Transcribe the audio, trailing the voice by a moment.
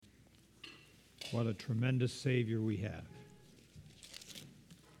What a tremendous Savior we have.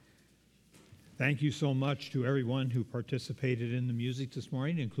 Thank you so much to everyone who participated in the music this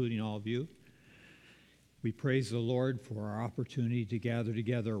morning, including all of you. We praise the Lord for our opportunity to gather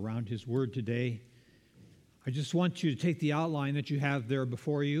together around His Word today. I just want you to take the outline that you have there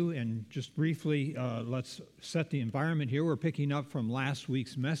before you and just briefly let's set the environment here. We're picking up from last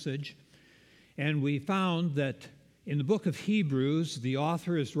week's message, and we found that in the book of Hebrews, the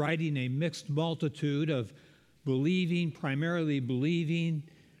author is writing a mixed multitude of primarily believing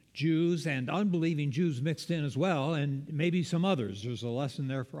Jews and unbelieving Jews mixed in as well, and maybe some others. There's a lesson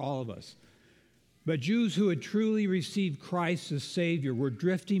there for all of us. But Jews who had truly received Christ as Savior were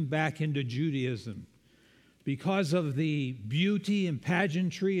drifting back into Judaism because of the beauty and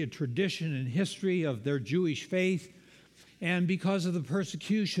pageantry and tradition and history of their Jewish faith, and because of the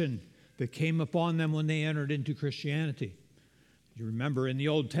persecution that came upon them when they entered into Christianity. You remember in the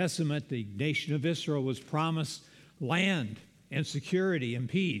Old Testament, the nation of Israel was promised land and security and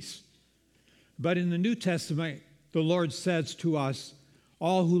peace. But in the New Testament, the Lord says to us,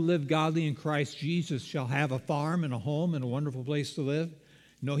 all who live godly in Christ Jesus shall have a farm and a home and a wonderful place to live.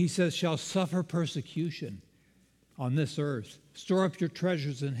 No, he says, shall suffer persecution on this earth. Store up your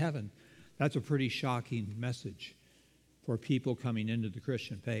treasures in heaven. That's a pretty shocking message for people coming into the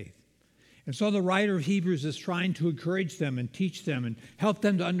Christian faith. And so the writer of Hebrews is trying to encourage them and teach them and help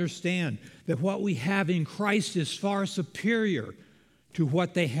them to understand that what we have in Christ is far superior to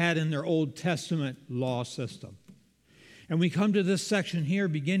what they had in their Old Testament law system. And we come to this section here,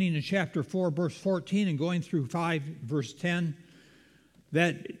 beginning in chapter 4, verse 14, and going through 5, verse 10,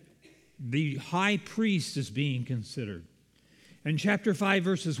 that the high priest is being considered. And chapter 5,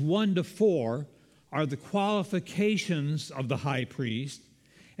 verses 1 to 4 are the qualifications of the high priest.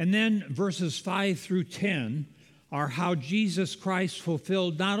 And then verses 5 through 10 are how Jesus Christ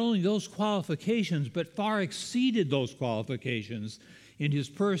fulfilled not only those qualifications, but far exceeded those qualifications in his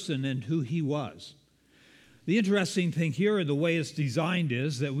person and who he was. The interesting thing here, and the way it's designed,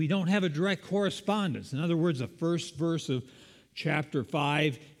 is that we don't have a direct correspondence. In other words, the first verse of chapter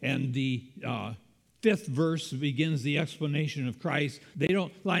 5 and the fifth verse begins the explanation of Christ. They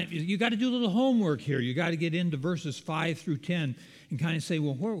don't like, you got to do a little homework here. You got to get into verses 5 through 10 and kind of say,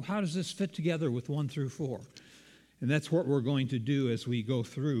 well, how does this fit together with 1 through 4? And that's what we're going to do as we go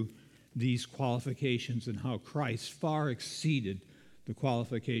through these qualifications and how Christ far exceeded the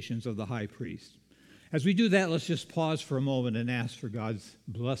qualifications of the high priest. As we do that, let's just pause for a moment and ask for God's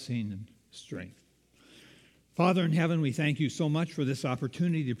blessing and strength. Father in heaven, we thank you so much for this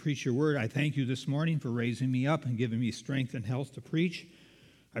opportunity to preach your word. I thank you this morning for raising me up and giving me strength and health to preach.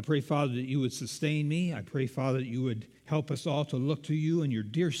 I pray, Father, that you would sustain me. I pray, Father, that you would help us all to look to you, and your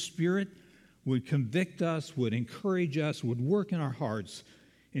dear Spirit would convict us, would encourage us, would work in our hearts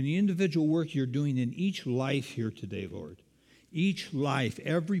in the individual work you're doing in each life here today, Lord. Each life,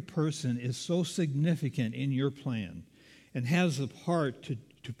 every person is so significant in your plan and has a part to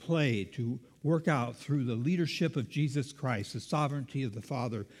play, to work out through the leadership of Jesus Christ, the sovereignty of the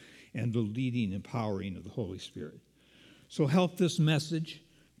Father, and the leading and empowering of the Holy Spirit. So help this message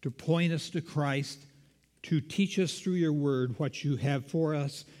to point us to Christ, to teach us through your word what you have for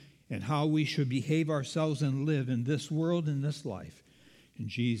us and how we should behave ourselves and live in this world and this life. In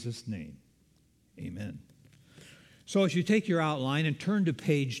Jesus' name, amen. So as you take your outline and turn to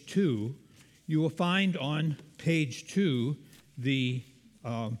page 2, you will find on page 2 the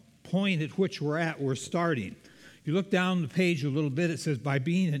point at which we're starting. If you look down the page a little bit, it says, by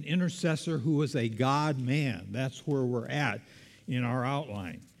being an intercessor who was a God-man. That's where we're at in our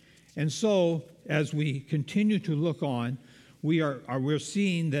outline. And so, as we continue to look on, we're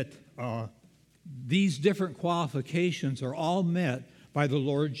seeing that these different qualifications are all met by the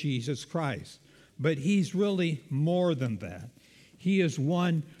Lord Jesus Christ. But he's really more than that. He is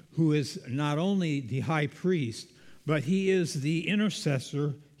one who is not only the high priest, but he is the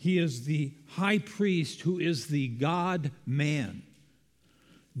intercessor. He is the high priest who is the God-man.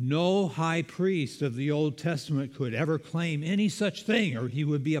 No high priest of the Old Testament could ever claim any such thing, or he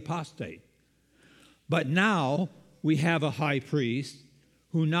would be apostate. But now we have a high priest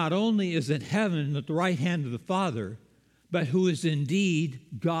who not only is in heaven at the right hand of the Father, but who is indeed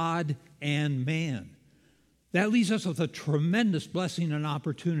God and man. That leaves us with a tremendous blessing and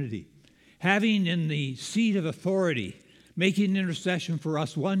opportunity. Having in the seat of authority, making intercession for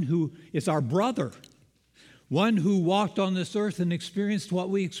us, one who is our brother, one who walked on this earth and experienced what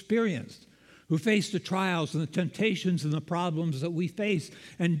we experienced, who faced the trials and the temptations and the problems that we face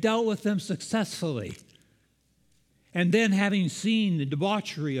and dealt with them successfully. And then having seen the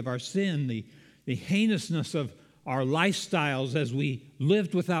debauchery of our sin, the heinousness of our lifestyles as we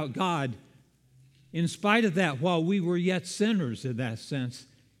lived without God, In spite of that, while we were yet sinners in that sense,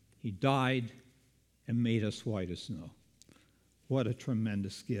 he died and made us white as snow. What a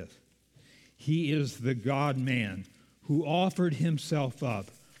tremendous gift. He is the God-man who offered himself up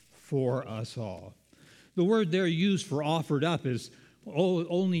for us all. The word there used for offered up is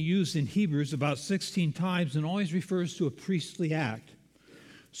only used in Hebrews about 16 times and always refers to a priestly act.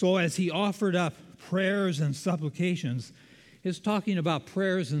 So as he offered up prayers and supplications, it's talking about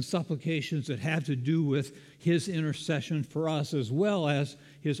prayers and supplications that have to do with his intercession for us, as well as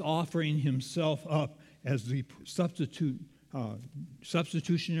his offering himself up as the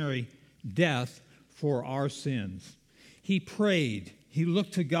substitutionary death for our sins. He prayed, he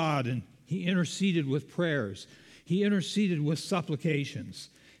looked to God, and he interceded with prayers. He interceded with supplications,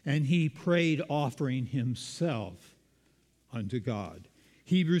 and he prayed offering himself unto God.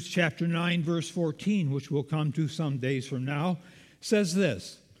 Hebrews chapter 9, verse 14, which we'll come to some days from now, says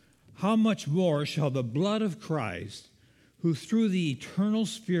this, "How much more shall the blood of Christ, who through the eternal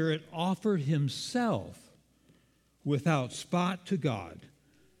Spirit offered himself without spot to God,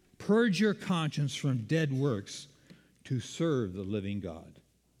 purge your conscience from dead works to serve the living God."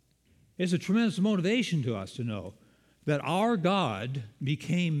 It's a tremendous motivation to us to know that our God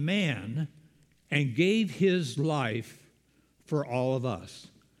became man and gave his life for all of us.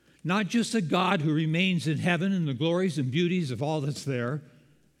 Not just a God who remains in heaven in the glories and beauties of all that's there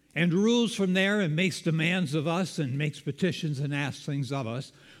and rules from there and makes demands of us and makes petitions and asks things of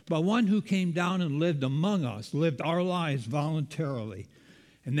us, but one who came down and lived among us, lived our lives voluntarily,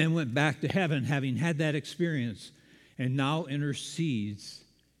 and then went back to heaven having had that experience and now intercedes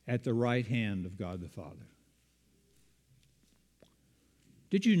at the right hand of God the Father.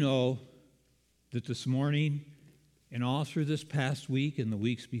 Did you know that this morning and all through this past week and the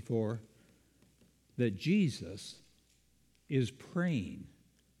weeks before, that Jesus is praying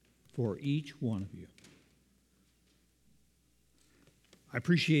for each one of you? I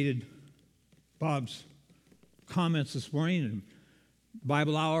appreciated Bob's comments this morning in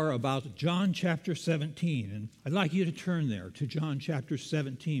Bible Hour about John chapter 17, and I'd like you to turn there to John chapter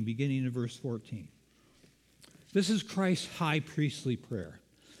 17, beginning in verse 14. This is Christ's high priestly prayer.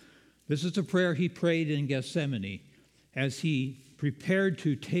 This is the prayer he prayed in Gethsemane as he prepared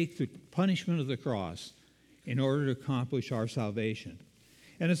to take the punishment of the cross in order to accomplish our salvation.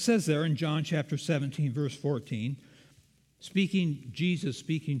 And it says there in John chapter 17, verse 14, Jesus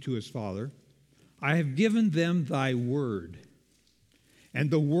speaking to his Father, "I have given them thy word, and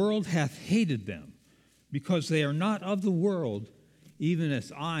the world hath hated them, because they are not of the world, even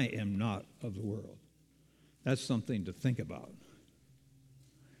as I am not of the world." That's something to think about.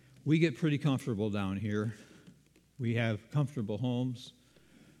 We get pretty comfortable down here. We have comfortable homes,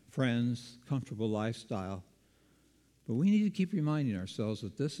 friends, comfortable lifestyle. But we need to keep reminding ourselves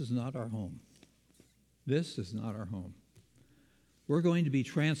that this is not our home. This is not our home. We're going to be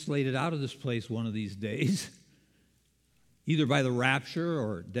translated out of this place one of these days, either by the rapture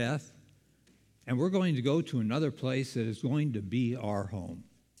or death, and we're going to go to another place that is going to be our home.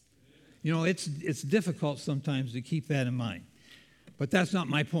 You know, it's difficult sometimes to keep that in mind. But that's not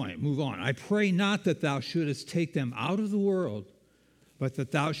my point. Move on. "I pray not that thou shouldest take them out of the world, but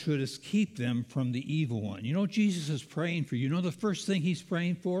that thou shouldest keep them from the evil one." You know what Jesus is praying for? You know the first thing he's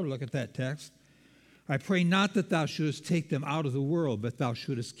praying for? Look at that text. "I pray not that thou shouldest take them out of the world, but thou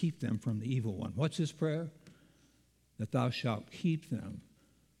shouldest keep them from the evil one." What's his prayer? That thou shalt keep them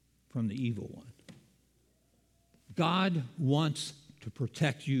from the evil one. God wants to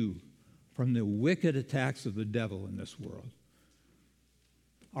protect you from the wicked attacks of the devil in this world.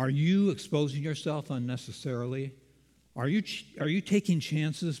 Are you exposing yourself unnecessarily? Are you taking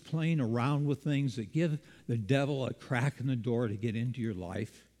chances, playing around with things that give the devil a crack in the door to get into your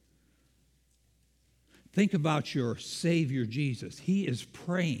life? Think about your Savior Jesus. He is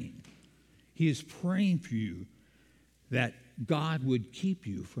praying. He is praying for you that God would keep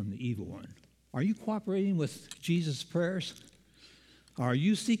you from the evil one. Are you cooperating with Jesus' prayers? Are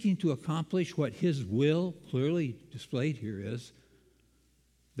you seeking to accomplish what his will, clearly displayed here, is?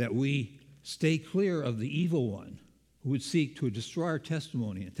 That we stay clear of the evil one who would seek to destroy our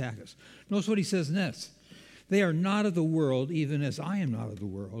testimony and attack us. Notice what he says next. "They are not of the world, even as I am not of the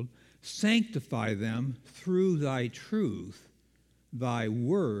world. Sanctify them through thy truth. Thy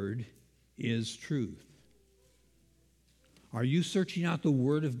word is truth." Are you searching out the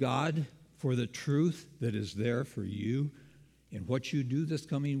word of God for the truth that is there for you in what you do this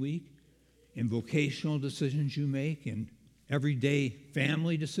coming week, in vocational decisions you make, in everyday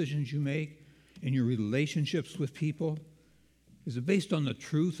family decisions you make, in your relationships with people? Is it based on the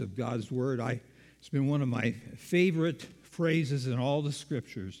truth of God's word? It's been one of my favorite phrases in all the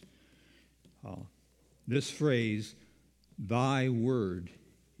scriptures. this phrase, thy word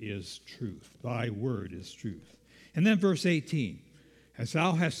is truth. Thy word is truth. And then verse 18, as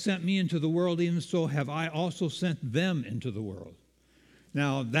thou hast sent me into the world, even so have I also sent them into the world.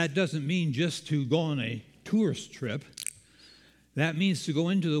 Now, that doesn't mean just to go on a tourist trip. That means to go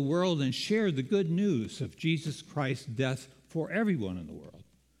into the world and share the good news of Jesus Christ's death for everyone in the world.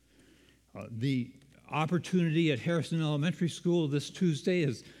 The opportunity at Harrison Elementary School this Tuesday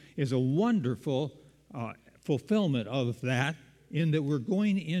is a wonderful fulfillment of that, in that we're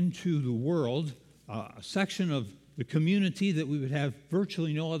going into the world, a section of the community that we would have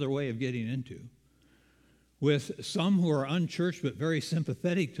virtually no other way of getting into, with some who are unchurched but very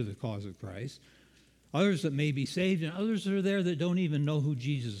sympathetic to the cause of Christ, others that may be saved, and others that are there that don't even know who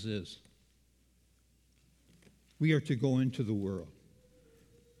Jesus is. We are to go into the world.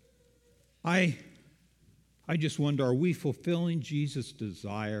 I just wonder, are we fulfilling Jesus'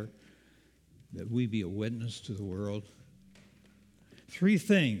 desire that we be a witness to the world? 3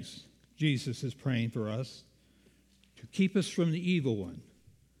 things Jesus is praying for us: to keep us from the evil one,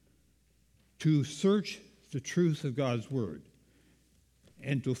 to search the truth of God's word,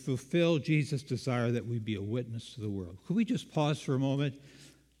 and to fulfill Jesus' desire that we be a witness to the world. Could we just pause for a moment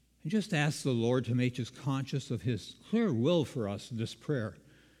and just ask the Lord to make us conscious of his clear will for us in this prayer,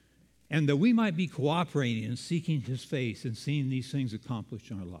 and that we might be cooperating and seeking his face and seeing these things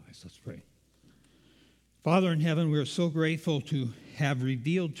accomplished in our lives? Let's pray. Father in heaven, we are so grateful to have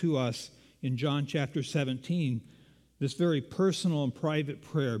revealed to us in John chapter 17 this very personal and private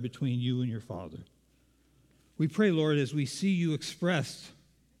prayer between you and your Father. We pray, Lord, as we see you expressed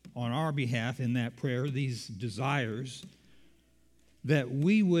on our behalf in that prayer, these desires, that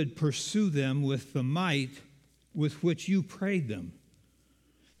we would pursue them with the might with which you prayed them,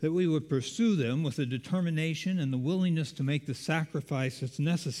 that we would pursue them with the determination and the willingness to make the sacrifice that's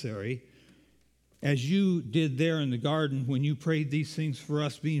necessary, as you did there in the garden when you prayed these things for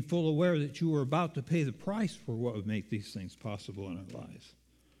us, being full aware that you were about to pay the price for what would make these things possible in our lives.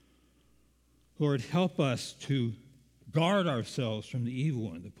 Lord, help us to guard ourselves from the evil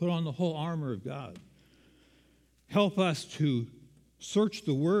one, to put on the whole armor of God. Help us to search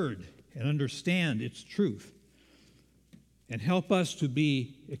the word and understand its truth. And help us to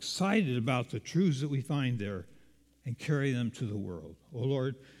be excited about the truths that we find there and carry them to the world. Oh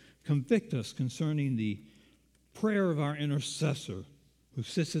Lord, convict us concerning the prayer of our intercessor who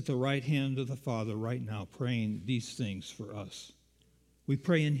sits at the right hand of the Father right now, praying these things for us. We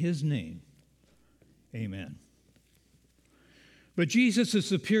pray in his name. Amen. But Jesus is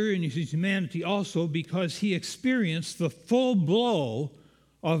superior in his humanity also because he experienced the full blow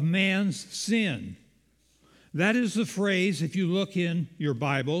of man's sin. That is the phrase, if you look in your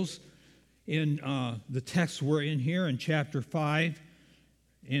Bibles, in the text we're in here in chapter 5,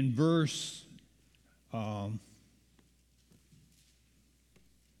 in verse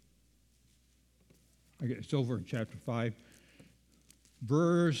it's over in chapter 5,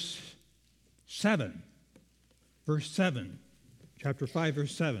 verse 7. Verse 7. Chapter 5,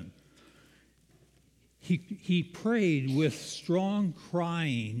 verse 7. He prayed with strong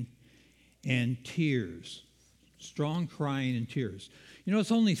crying and tears. Strong crying and tears. You know,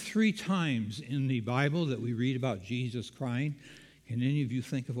 it's only 3 times in the Bible that we read about Jesus crying. Can any of you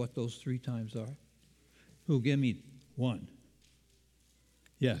think of what those 3 times are? Who, give me one.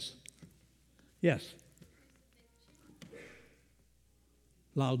 Yes. Yes.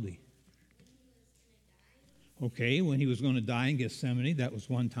 Loudly. Okay, when he was going to die in Gethsemane, that was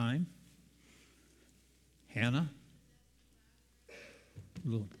one time. Hannah?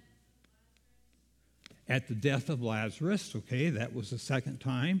 At the death of Lazarus, okay, that was the 2nd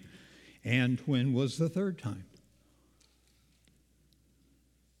time. And when was the 3rd time?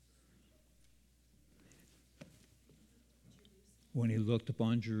 When he looked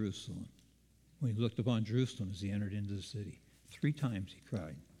upon Jerusalem. When he looked upon Jerusalem as he entered into the city. 3 times he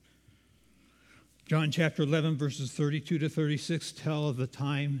cried. John chapter 11, verses 32 to 36 tell of the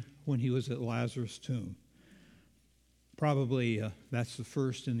time when he was at Lazarus' tomb. Probably that's the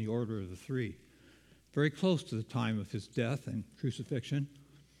first in the order of the 3. Very close to the time of his death and crucifixion.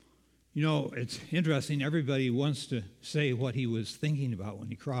 You know, it's interesting. Everybody wants to say what he was thinking about when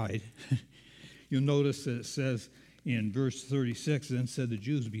he cried. You'll notice that it says in verse 36, then said the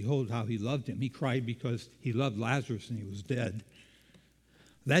Jews, behold how he loved him. He cried because he loved Lazarus and he was dead.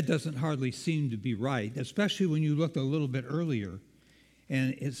 That doesn't hardly seem to be right, especially when you look a little bit earlier.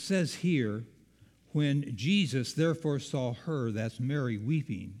 And it says here, when Jesus therefore saw her, that's Mary,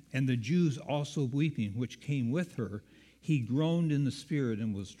 weeping, and the Jews also weeping, which came with her, he groaned in the spirit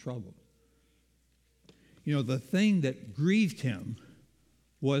and was troubled. You know, the thing that grieved him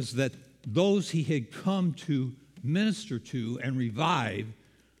was that those he had come to minister to and revive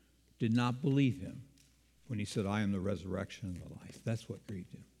did not believe him when he said, I am the resurrection and the life. That's what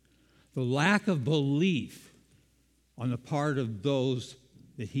grieved him. The lack of belief on the part of those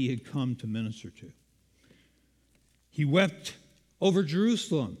that he had come to minister to. He wept over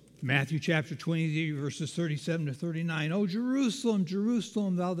Jerusalem. Matthew chapter 23, verses 37 to 39. O Jerusalem,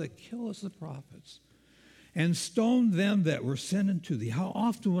 Jerusalem, thou that killest the prophets, and stoned them that were sent unto thee. How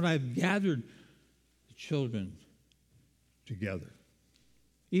often would I have gathered the children together,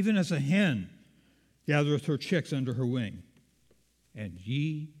 even as a hen gathereth her chicks under her wing, and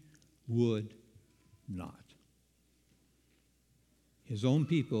ye would not. His own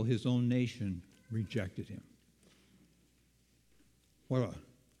people, his own nation rejected him.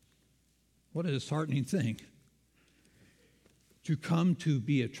 What a disheartening thing. To come to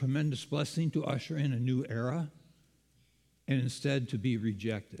be a tremendous blessing, to usher in a new era, and instead to be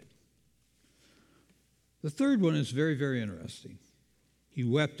rejected. The third one is very, very interesting. He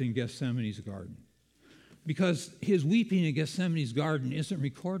wept in Gethsemane's garden. Because his weeping in Gethsemane's garden isn't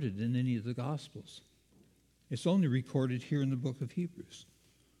recorded in any of the Gospels. It's only recorded here in the book of Hebrews.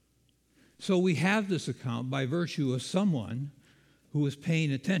 So we have this account by virtue of someone who was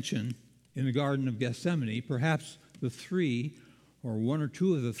paying attention in the Garden of Gethsemane, perhaps the three or one or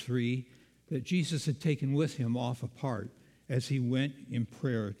two of the three that Jesus had taken with him off apart as he went in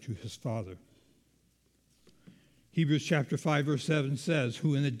prayer to his Father. Hebrews chapter 5, verse 7 says,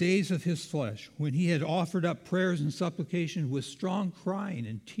 who in the days of his flesh, when he had offered up prayers and supplications with strong crying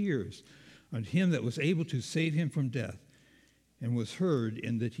and tears unto him that was able to save him from death, and was heard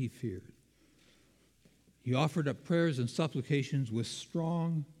in that he feared. He offered up prayers and supplications with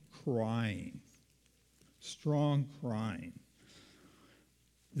strong crying. Strong crying.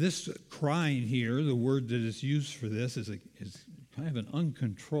 This crying here, the word that is used for this, is kind of an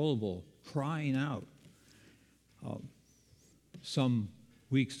uncontrollable crying out. Some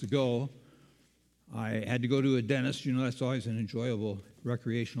weeks ago, I had to go to a dentist. You know, that's always an enjoyable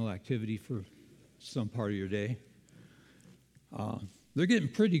recreational activity for some part of your day. They're getting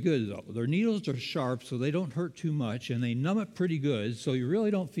pretty good, though. Their needles are sharp, so they don't hurt too much, and they numb it pretty good, so you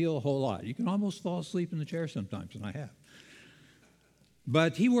really don't feel a whole lot. You can almost fall asleep in the chair sometimes, and I have.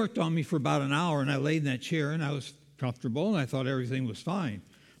 But he worked on me for about an hour, and I laid in that chair, and I was comfortable, and I thought everything was fine.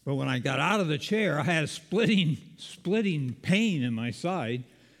 But when I got out of the chair, I had a splitting pain in my side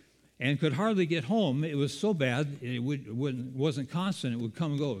and could hardly get home. It was so bad, it wasn't constant. It would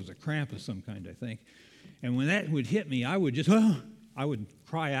come and go. It was a cramp of some kind, I think. And when that would hit me, I would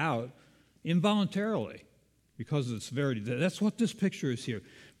cry out involuntarily because of the severity. That's what this picture is here.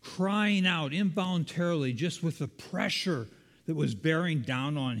 Crying out involuntarily just with the pressure that was bearing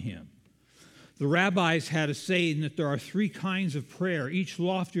down on him. The rabbis had a saying that there are three kinds of prayer, each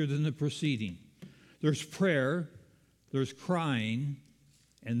loftier than the preceding. There's prayer, there's crying,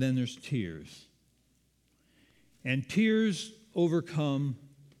 and then there's tears. And tears overcome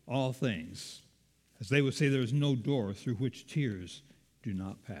all things. As they would say, there is no door through which tears do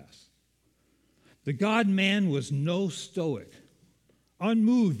not pass. The God-man was no stoic,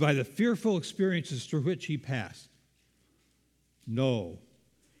 unmoved by the fearful experiences through which he passed. No,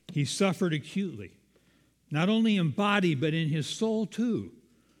 he suffered acutely, not only in body, but in his soul too.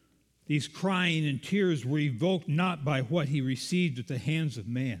 These crying and tears were evoked not by what he received at the hands of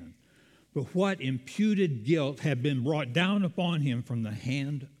man, but what imputed guilt had been brought down upon him from the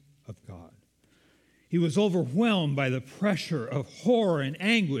hand of God. He was overwhelmed by the pressure of horror and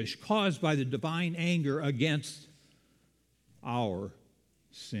anguish caused by the divine anger against our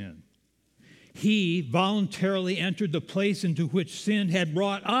sin. He voluntarily entered the place into which sin had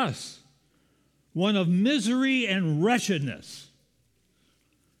brought us, one of misery and wretchedness.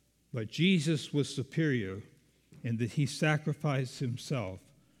 But Jesus was superior in that he sacrificed himself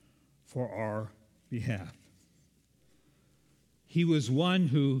for our behalf. He was one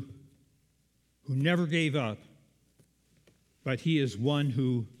who never gave up, but he is one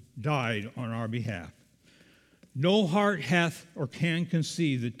who died on our behalf. No heart hath or can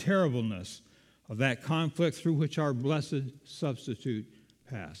conceive the terribleness of that conflict through which our blessed substitute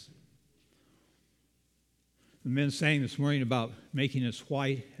passed. The men sang this morning about making us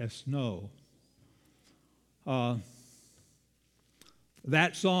white as snow. That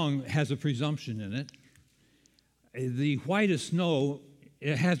song has a presumption in it. The white as snow,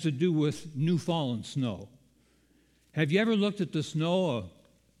 it has to do with new fallen snow. Have you ever looked at the snow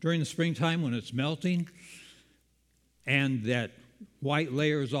during the springtime when it's melting and that white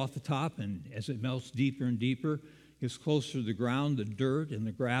layer is off the top, and as it melts deeper and deeper, gets closer to the ground, the dirt and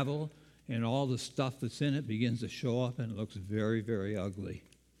the gravel and all the stuff that's in it begins to show up, and it looks very, very ugly.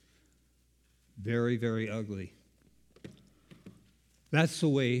 very, very ugly. That's the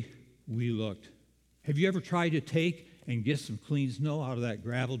way we looked. Have you ever tried to take and get some clean snow out of that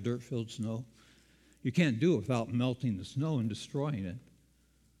gravel, dirt-filled snow? You can't do it without melting the snow and destroying it.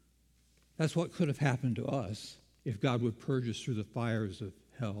 That's what could have happened to us if God would purge us through the fires of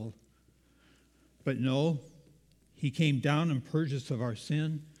hell. But no, he came down and purged us of our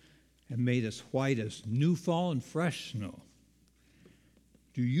sin and made us white as new fallen fresh snow.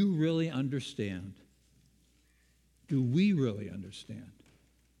 Do you really understand? Do we really understand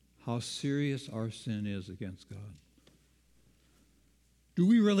how serious our sin is against God? Do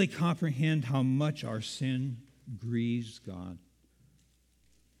we really comprehend how much our sin grieves God?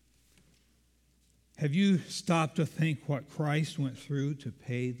 Have you stopped to think what Christ went through to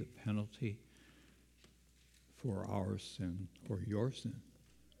pay the penalty for our sin or your sin?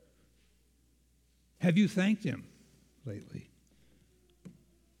 Have you thanked him lately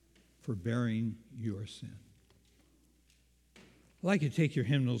for bearing your sin? I'd like you to take your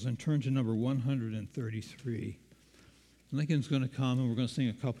hymnals and turn to number 133. Lincoln's going to come and we're going to sing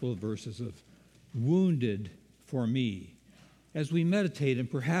a couple of verses of Wounded for Me as we meditate, and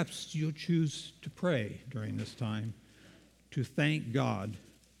perhaps you'll choose to pray during this time to thank God,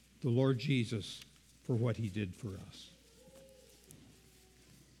 the Lord Jesus, for what he did for us.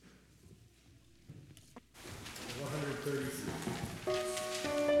 133.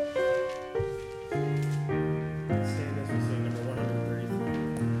 Stand as we sing number 133.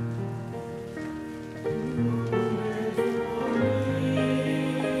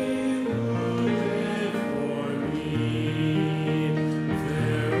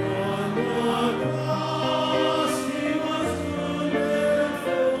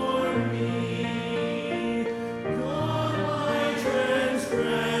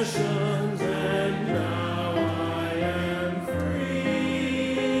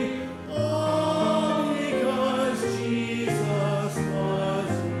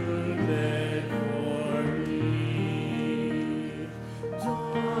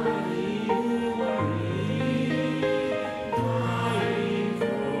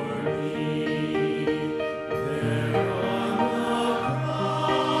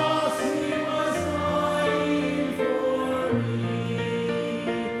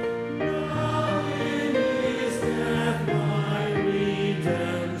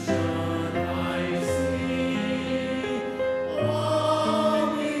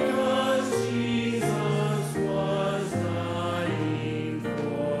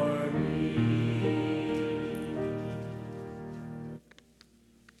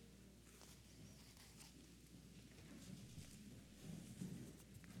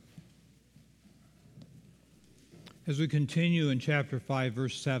 As we continue in chapter 5,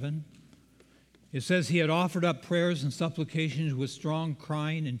 verse 7, it says, he had offered up prayers and supplications with strong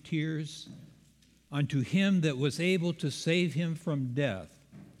crying and tears unto him that was able to save him from death,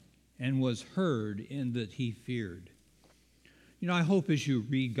 and was heard in that he feared. You know, I hope as you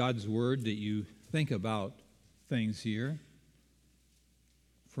read God's word that you think about things here.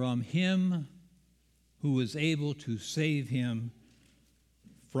 From him who was able to save him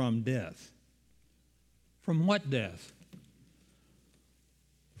from death. From what death?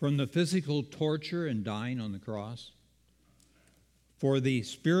 From the physical torture and dying on the cross? For the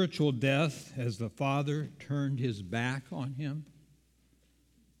spiritual death as the Father turned his back on him?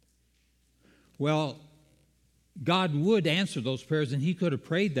 Well, God would answer those prayers, and he could have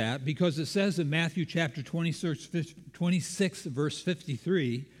prayed that, because it says in Matthew chapter 26, verse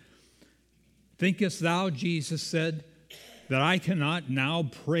 53, thinkest thou, Jesus said, that I cannot now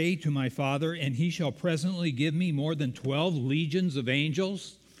pray to my Father, and he shall presently give me more than 12 legions of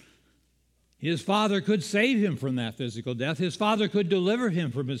angels? His Father could save him from that physical death. His Father could deliver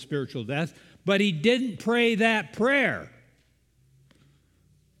him from his spiritual death, but he didn't pray that prayer.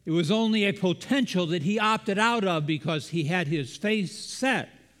 It was only a potential that he opted out of because he had his face set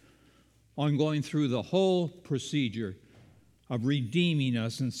on going through the whole procedure of redeeming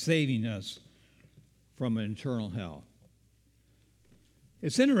us and saving us from an eternal hell.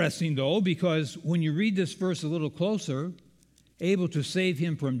 It's interesting, though, because when you read this verse a little closer, able to save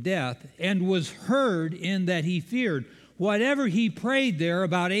him from death, and was heard in that he feared. Whatever he prayed there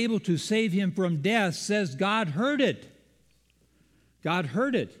about able to save him from death says God heard it. God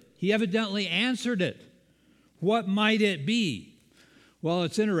heard it. He evidently answered it. What might it be? Well,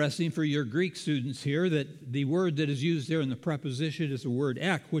 it's interesting for your Greek students here that the word that is used there in the preposition is the word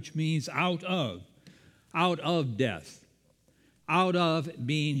ek, which means out of death. Out of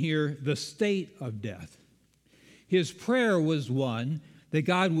being here the state of death. His prayer was one that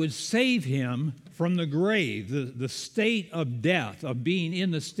God would save him from the grave, the state of death, of being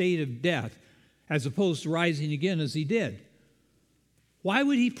in the state of death. as opposed to rising again as he did. Why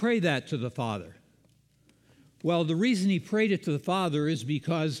would he pray that to the Father? Well, the reason he prayed it to the Father is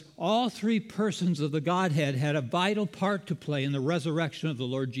because all three persons of the Godhead had a vital part to play in the resurrection of the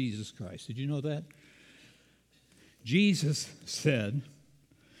Lord Jesus Christ. Did you know that? Jesus said,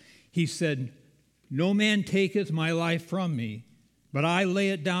 he said, "No man taketh my life from me, but I lay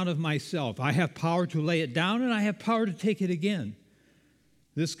it down of myself. I have power to lay it down, and I have power to take it again.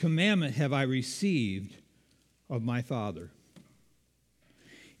 This commandment have I received of my Father."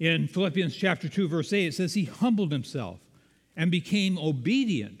 In Philippians chapter 2, verse 8, it says, "He humbled himself and became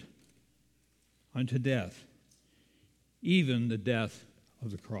obedient unto death, even the death of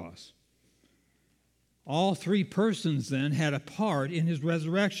the cross." All three persons then had a part in his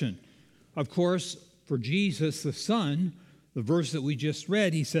resurrection. Of course, for Jesus the Son, the verse that we just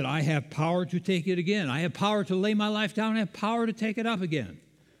read, he said, "I have power to take it again. I have power to lay my life down. I have power to take it up again."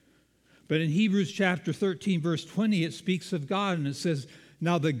 But in Hebrews chapter 13, verse 20, it speaks of God, and it says,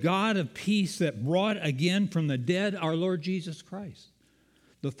 "Now the God of peace that brought again from the dead our Lord Jesus Christ."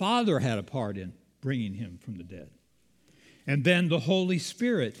 The Father had a part in bringing him from the dead. And then the Holy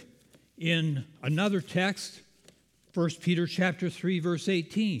Spirit in another text, 1 Peter chapter 3, verse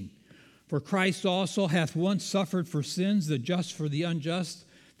 18. "For Christ also hath once suffered for sins, the just for the unjust,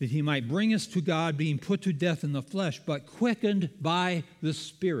 that he might bring us to God, being put to death in the flesh, but quickened by the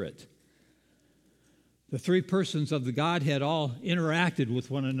Spirit." The three persons of the Godhead all interacted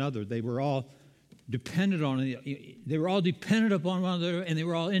with one another. They were all dependent upon one another, and they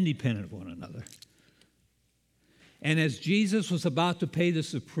were all independent of one another. And as Jesus was about to pay the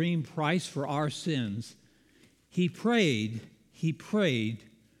supreme price for our sins, he prayed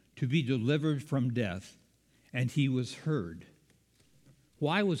to be delivered from death, and he was heard.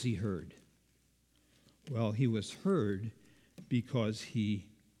 Why was he heard? Well, he was heard because he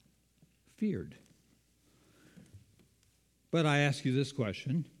feared. But I ask you this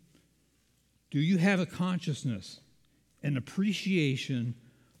question: do you have a consciousness, an appreciation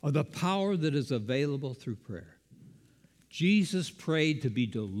of the power that is available through prayer? Jesus prayed to be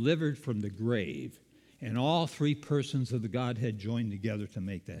delivered from the grave, and all three persons of the Godhead joined together to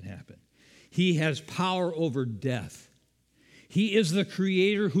make that happen. He has power over death. He is the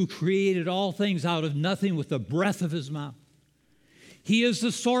creator who created all things out of nothing with the breath of his mouth. He is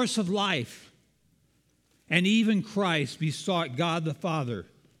the source of life. And even Christ besought God the Father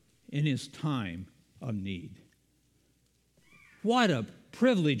in his time of need. What a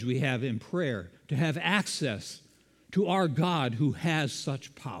privilege we have in prayer to have access to our God who has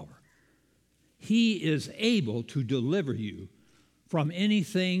such power. He is able to deliver you from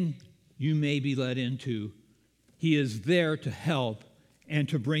anything you may be led into. He is there to help and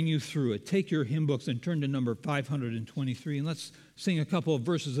to bring you through it. Take your hymn books and turn to number 523, and let's sing a couple of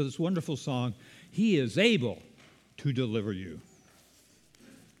verses of this wonderful song, "He is able to deliver you."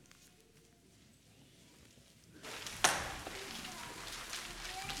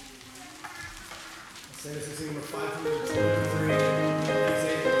 Stand us to sing number 523. He's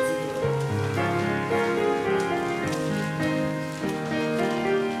able to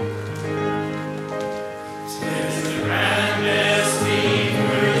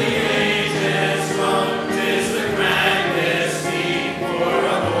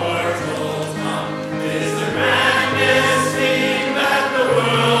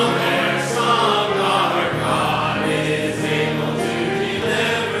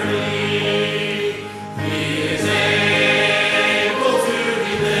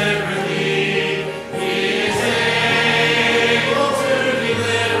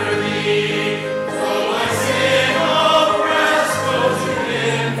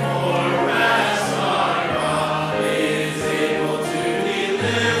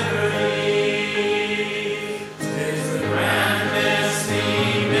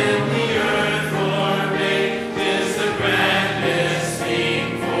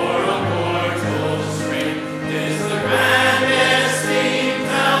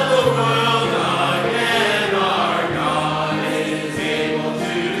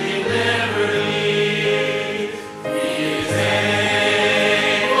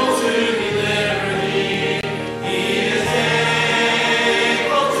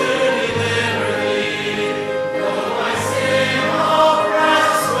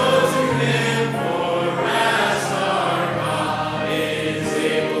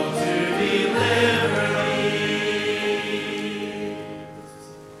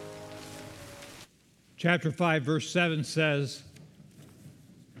Chapter 5, verse 7 says,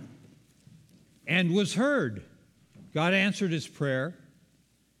 "And was heard." God answered his prayer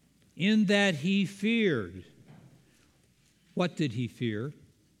in that he feared. What did he fear?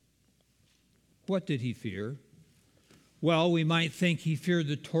 What did he fear? Well, we might think he feared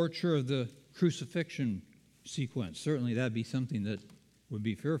the torture of the crucifixion sequence. Certainly that'd be something that would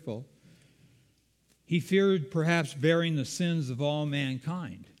be fearful. He feared perhaps bearing the sins of all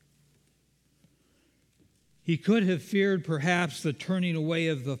mankind. He could have feared perhaps the turning away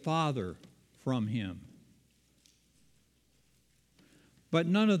of the Father from him. But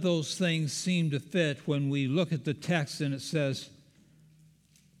none of those things seem to fit when we look at the text and it says,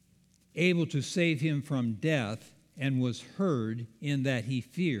 able to save him from death, and was heard in that he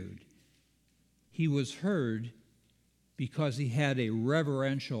feared. He was heard because he had a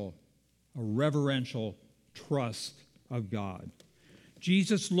reverential trust of God.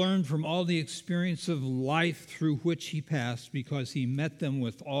 Jesus learned from all the experience of life through which he passed because he met them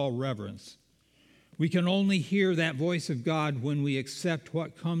with all reverence. We can only hear that voice of God when we accept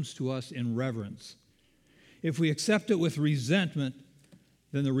what comes to us in reverence. If we accept it with resentment,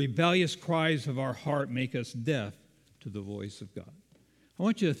 then the rebellious cries of our heart make us deaf to the voice of God. I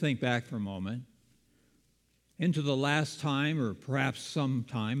want you to think back for a moment into the last time, or perhaps some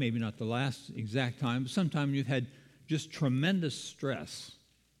time, maybe not the last exact time, but sometime you've had just tremendous stress,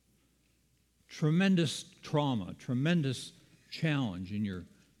 tremendous trauma, tremendous challenge in your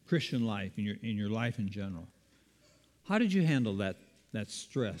Christian life, in your life in general. How did you handle that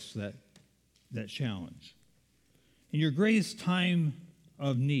stress, that challenge? In your greatest time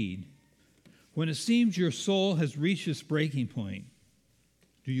of need, when it seems your soul has reached its breaking point,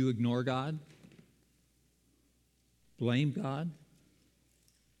 do you ignore God? Blame God?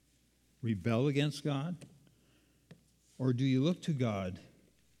 Rebel against God? Or do you look to God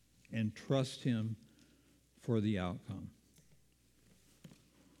and trust him for the outcome?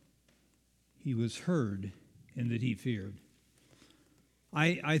 He was heard in that he feared.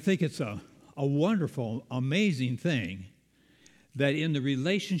 I think it's a wonderful, amazing thing that in the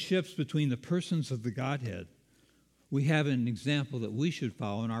relationships between the persons of the Godhead, we have an example that we should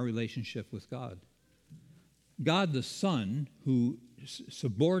follow in our relationship with God. God the Son, who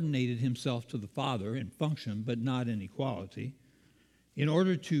subordinated himself to the Father in function, but not in equality, in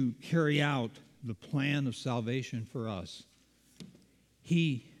order to carry out the plan of salvation for us,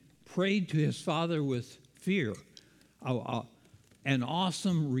 he prayed to his Father with fear, an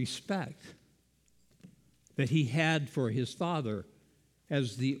awesome respect that he had for his Father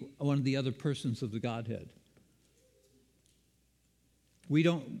as one of the other persons of the Godhead. We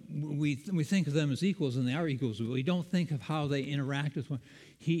think of them as equals, and they are equals, but we don't think of how they interact with one.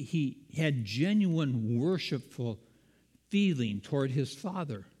 He had genuine worshipful feeling toward his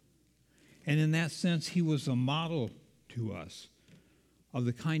Father. And in that sense, he was a model to us of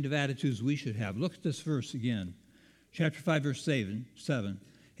the kind of attitudes we should have. Look at this verse again. Chapter 5, verse 7.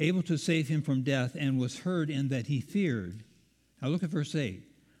 Able to save him from death, and was heard in that he feared. Now look at verse 8.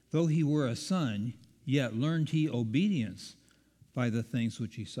 Though he were a son, yet learned he obedience by the things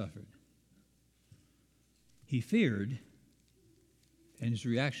which he suffered. He feared, and his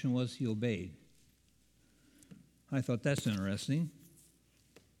reaction was he obeyed. I thought, that's interesting.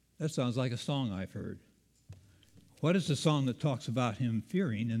 That sounds like a song I've heard. What is the song that talks about him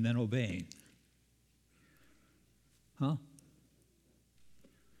fearing and then obeying? Huh?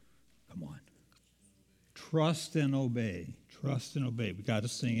 Come on. Trust and obey. Trust and obey. We got to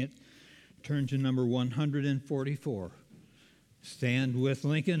sing it. Turn to number 144. Stand with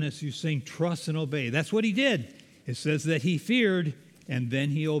Lincoln as you sing Trust and Obey. That's what he did. It says that he feared and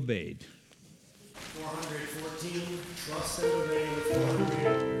then he obeyed. 414, Trust and Obey with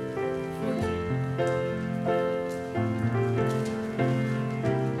 414.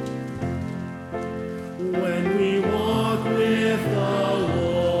 When we walk with the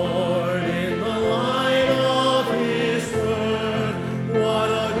Lord in the light of his word, what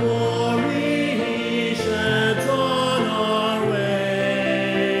a glory he sheds on our way.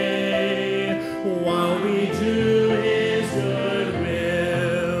 While we do his good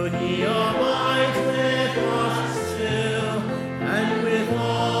will, he abides with us still, and with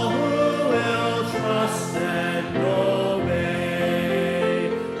all who will trust and obey.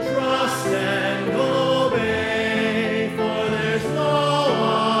 Trust and obey, for there's no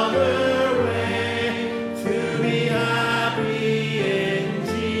other way to be happy in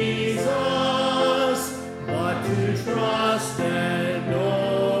Jesus, but to trust and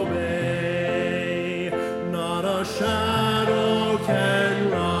obey. Not a shadow can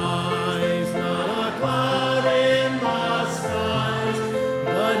rise, not a cloud in the skies,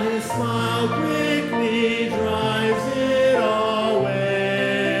 but his smile quickly drives it away.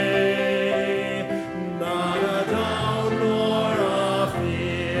 Not a doubt nor a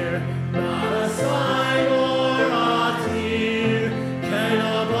fear, not a sigh nor a tear can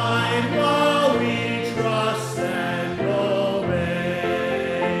abide while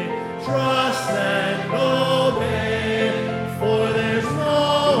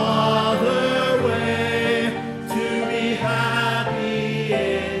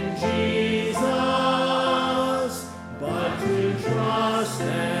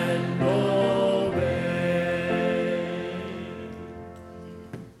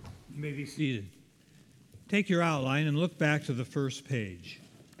seated. Take your outline and look back to the first page.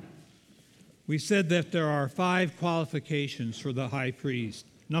 We said that there are 5 qualifications for the high priest.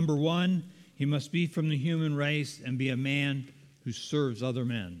 Number 1, he must be from the human race and be a man who serves other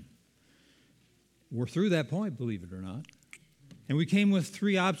men. We're through that point, believe it or not. And we came with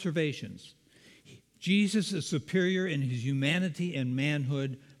 3 observations. Jesus is superior in his humanity and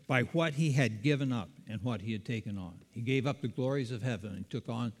manhood by what he had given up and what he had taken on. He gave up the glories of heaven and took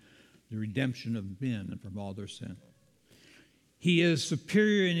on the redemption of men and from all their sin. He is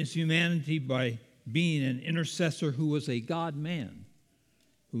superior in his humanity by being an intercessor who was a God-man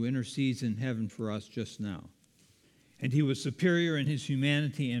who intercedes in heaven for us just now. And he was superior in his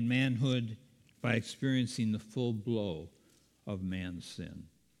humanity and manhood by experiencing the full blow of man's sin.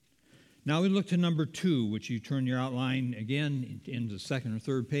 Now we look to number 2, which you turn your outline again into the second or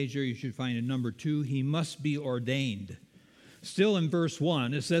third page there. You should find in number 2, he must be ordained. Still in verse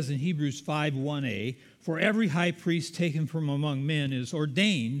 1, it says in Hebrews 5:1a, for every high priest taken from among men is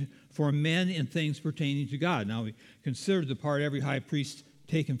ordained for men in things pertaining to God. Now we considered the part every high priest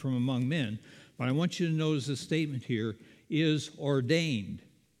taken from among men, but I want you to notice the statement here, is ordained,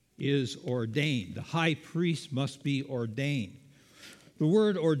 is ordained. The high priest must be ordained. The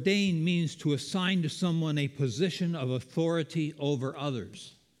word ordained means to assign to someone a position of authority over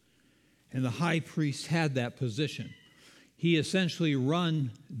others. And the high priest had that position. He essentially run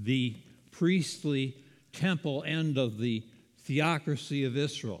the priestly temple end of the theocracy of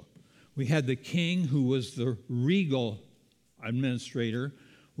Israel. We had the king who was the regal administrator.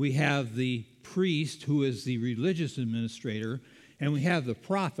 We have the priest who is the religious administrator. And we have the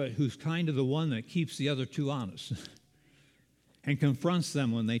prophet who's kind of the one that keeps the other 2 honest and confronts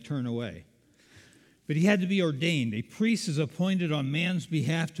them when they turn away. But he had to be ordained. A priest is appointed on man's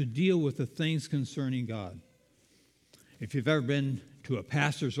behalf to deal with the things concerning God. If you've ever been to a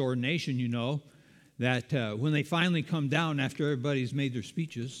pastor's ordination, you know that when they finally come down after everybody's made their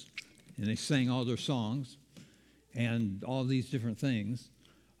speeches and they sang all their songs and all these different things,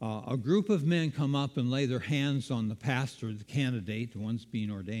 a group of men come up and lay their hands on the pastor, the candidate, the ones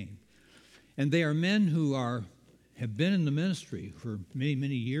being ordained. And they are men who have been in the ministry for many,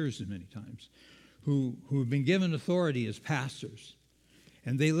 many years and many times, who have been given authority as pastors.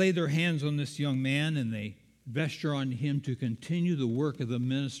 And they lay their hands on this young man and they vesture on him to continue the work of the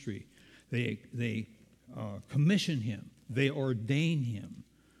ministry. They commission him. They ordain him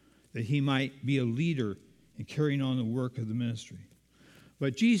that he might be a leader in carrying on the work of the ministry.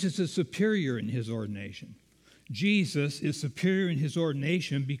 But Jesus is superior in his ordination. Jesus is superior in his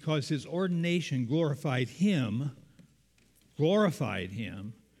ordination because his ordination glorified him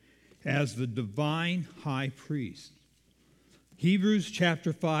as the divine high priest. Hebrews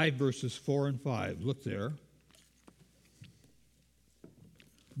chapter 5, verses 4 and 5. Look there.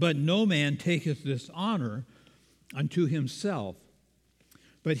 But no man taketh this honor unto himself,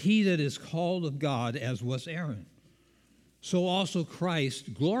 but he that is called of God, as was Aaron. So also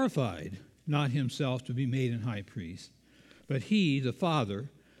Christ glorified not himself to be made an high priest, but he, the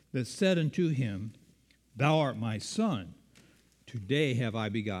Father, that said unto him, Thou art my Son, today have I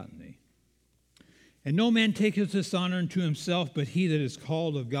begotten thee. And no man taketh this honor unto himself, but he that is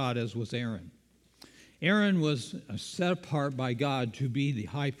called of God, as was Aaron. Aaron was set apart by God to be the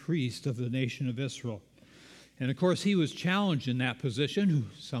high priest of the nation of Israel. And of course, he was challenged in that position.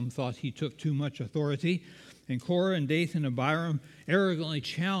 Some thought he took too much authority. And Korah and Dathan and Abiram arrogantly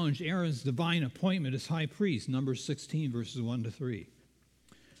challenged Aaron's divine appointment as high priest, Numbers 16, verses 1 to 3.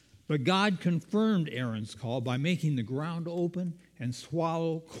 But God confirmed Aaron's call by making the ground open and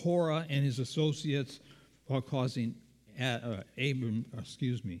swallow Korah and his associates while causing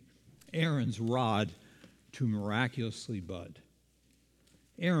Aaron's rod to miraculously bud.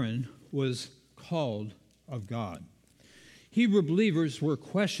 Aaron was called of God. Hebrew believers were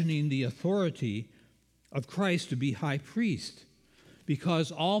questioning the authority of Christ to be high priest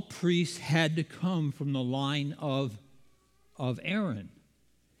because all priests had to come from the line of Aaron.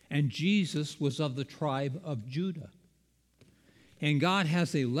 And Jesus was of the tribe of Judah. And God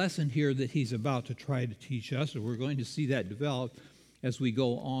has a lesson here that he's about to try to teach us, and we're going to see that develop as we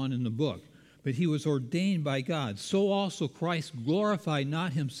go on in the book. But he was ordained by God. So also Christ glorified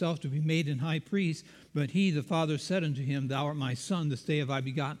not himself to be made an high priest, but he, the Father, said unto him, Thou art my Son, this day have I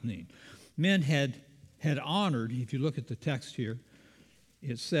begotten thee. Men had honored, if you look at the text here,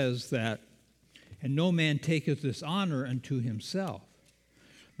 it says that, and no man taketh this honor unto himself.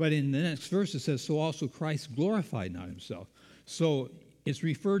 But in the next verse it says, so also Christ glorified not himself. So it's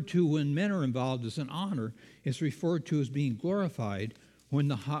referred to when men are involved as an honor. It's referred to as being glorified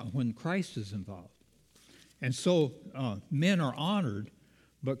when Christ is involved. And so men are honored,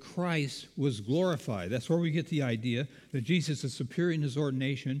 but Christ was glorified. That's where we get the idea that Jesus is superior in his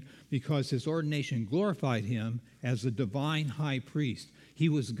ordination because his ordination glorified him as the divine high priest. He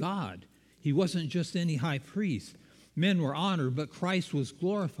was God. He wasn't just any high priest. Men were honored, but Christ was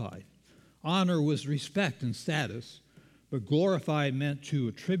glorified. Honor was respect and status, but glorified meant to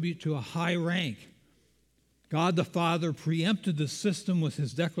attribute to a high rank. God the Father preempted the system with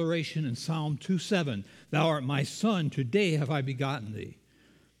his declaration in Psalm 2:7, "Thou art my son, today have I begotten thee."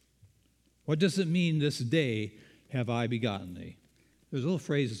 What does it mean, this day have I begotten thee? There's little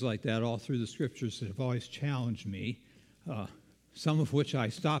phrases like that all through the scriptures that have always challenged me, some of which I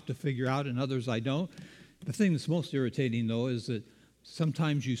stop to figure out and others I don't. The thing that's most irritating, though, is that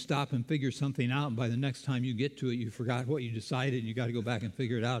sometimes you stop and figure something out, and by the next time you get to it, you forgot what you decided, and you got to go back and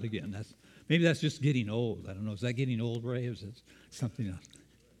figure it out again. Maybe that's just getting old. I don't know. Is that getting old, Ray? Or is it something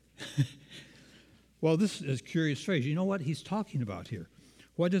else? Well, this is a curious phrase. You know what he's talking about here?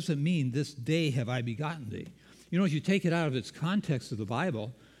 What does it mean, this day have I begotten thee? You know, if you take it out of its context of the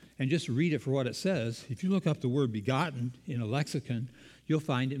Bible and just read it for what it says, if you look up the word begotten in a lexicon, you'll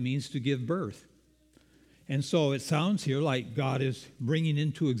find it means to give birth. And so it sounds here like God is bringing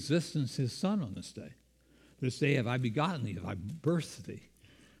into existence his son on this day. This day have I begotten thee, have I birthed thee.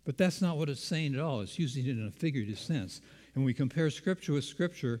 But that's not what it's saying at all. It's using it in a figurative sense. And when we compare Scripture with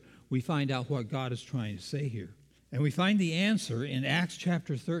Scripture, we find out what God is trying to say here. And we find the answer in Acts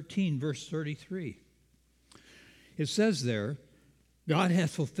chapter 13, verse 33. It says there, "God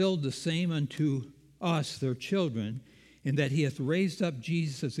hath fulfilled the same unto us, their children, in that he hath raised up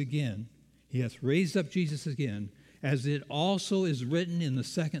Jesus again. He hath raised up Jesus again, as it also is written in the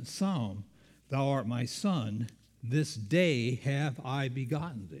second Psalm, Thou art my son, this day have I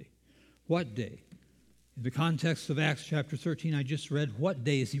begotten thee." What day? In the context of Acts chapter 13 I just read, what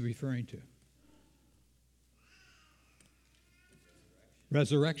day is he referring to?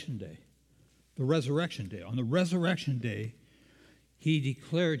 Resurrection day. The resurrection day. On the resurrection day, he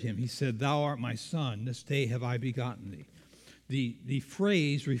declared him. He said, "Thou art my son, this day have I begotten thee." The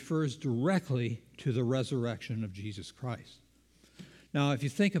phrase refers directly to the resurrection of Jesus Christ. Now, if you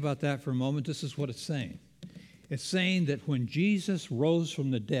think about that for a moment, this is what it's saying. It's saying that when Jesus rose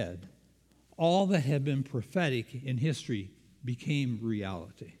from the dead, all that had been prophetic in history became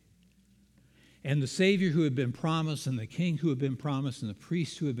reality. And the Savior who had been promised, and the King who had been promised, and the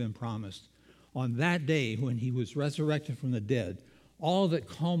priest who had been promised, on that day when he was resurrected from the dead, all of it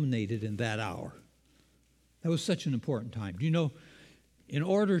culminated in that hour. That was such an important time. Do you know, in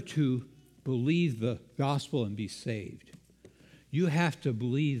order to believe the gospel and be saved, you have to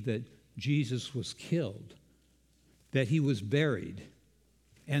believe that Jesus was killed, that he was buried,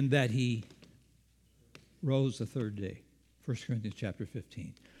 and that he rose the third day. 1 Corinthians chapter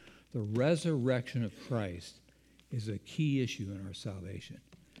 15. The resurrection of Christ is a key issue in our salvation.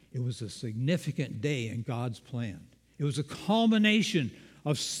 It was a significant day in God's plan. It was a culmination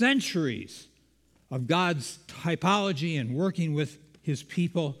of centuries of God's typology and working with his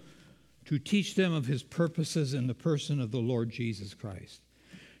people to teach them of his purposes in the person of the Lord Jesus Christ.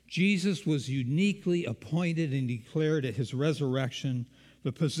 Jesus was uniquely appointed and declared at his resurrection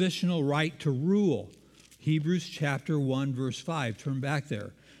the positional right to rule. Hebrews chapter 1, verse 5. Turn back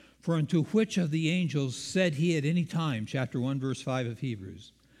there. "For unto which of the angels said he at any time," chapter 1, verse 5 of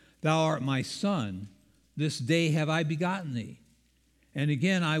Hebrews, "Thou art my son, this day have I begotten thee. And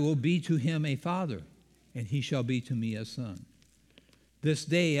again I will be to him a father, and he shall be to me a son. This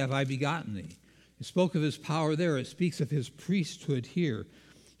day have I begotten thee." It spoke of his power there. It speaks of his priesthood here.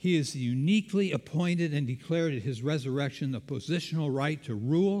 He is uniquely appointed and declared at his resurrection the positional right to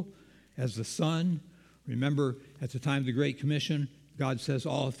rule as the Son. Remember, at the time of the Great Commission, God says,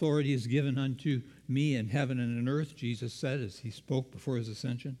 "All authority is given unto me in heaven and in earth," Jesus said as he spoke before his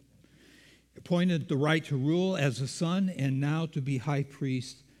ascension. Appointed the right to rule as the Son, and now to be high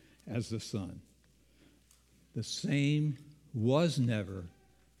priest as the Son. The same was never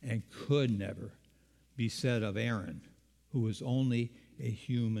and could never be said of Aaron, who was only a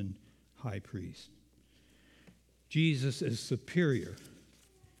human high priest. Jesus is superior.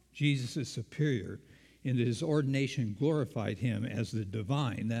 Jesus is superior in that his ordination glorified him as the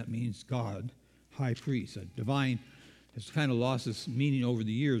divine, that means God, high priest. A divine has kind of lost its meaning over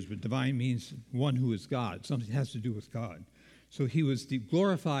the years, but divine means one who is God. Something has to do with God. So he was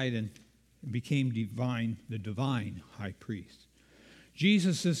glorified and became divine, the divine high priest.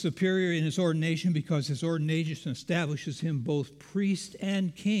 Jesus is superior in his ordination because his ordination establishes him both priest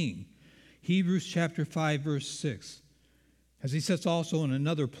and king. Hebrews chapter 5, verse 6. As he says also in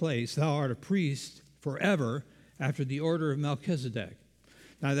another place, "Thou art a priest forever after the order of Melchizedek."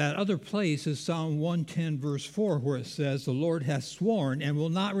 Now, that other place is Psalm 110, verse 4, where it says, "The Lord hath sworn and will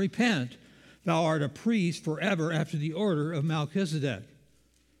not repent. Thou art a priest forever after the order of Melchizedek."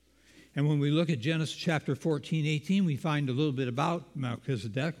 And when we look at Genesis chapter 14, 18, we find a little bit about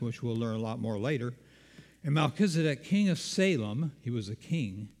Melchizedek, which we'll learn a lot more later. And Melchizedek, king of Salem, he was a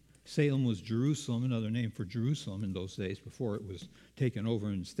king. Salem was Jerusalem, another name for Jerusalem in those days before it was taken over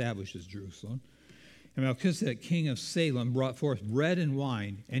and established as Jerusalem. And Melchizedek, king of Salem, brought forth bread and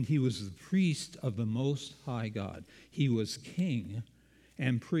wine, and he was the priest of the Most High God. He was king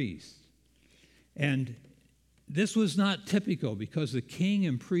and priest. And this was not typical because the king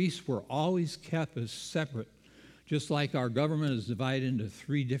and priests were always kept as separate. Just like our government is divided into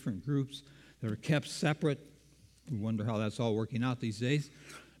 3 different groups that are kept separate. We wonder how that's all working out these days.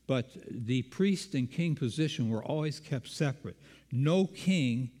 But the priest and king position were always kept separate. No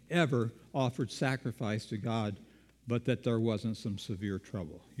king ever offered sacrifice to God, but that there wasn't some severe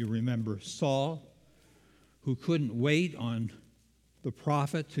trouble. You remember Saul, who couldn't wait on the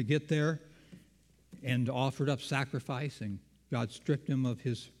prophet to get there and offered up sacrifice, and God stripped him of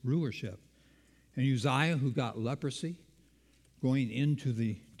his rulership. And Uzziah, who got leprosy, going into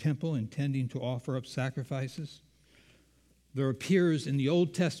the temple intending to offer up sacrifices. There appears in the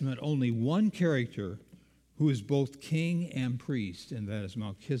Old Testament only one character who is both king and priest, and that is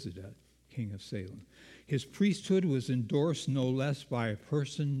Melchizedek, king of Salem. His priesthood was endorsed no less by a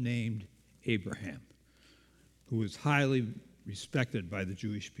person named Abraham, who was highly respected by the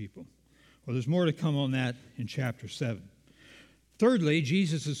Jewish people. Well, there's more to come on that in chapter 7. Thirdly,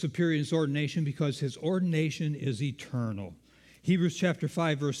 Jesus is superior in his ordination because his ordination is eternal. Hebrews chapter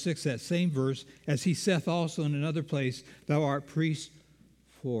 5, verse 6, that same verse, "As he saith also in another place, thou art priest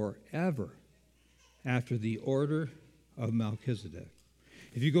forever after the order of Melchizedek."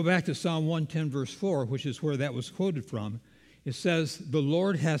 If you go back to Psalm 110, verse 4, which is where that was quoted from, it says, "The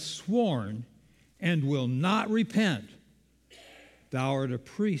Lord hath sworn and will not repent. Thou art a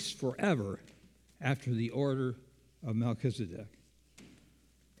priest forever after the order of Melchizedek."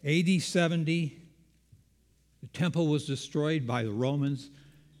 AD 70, the temple was destroyed by the Romans,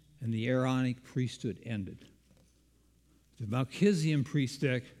 and the Aaronic priesthood ended. The Melchizedean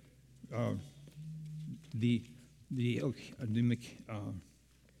priesthood,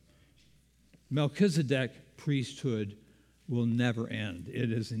 Melchizedek priesthood will never end.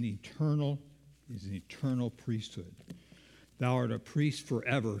 It is an eternal priesthood. Thou art a priest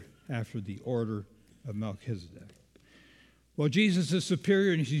forever after the order of Melchizedek. Well, Jesus is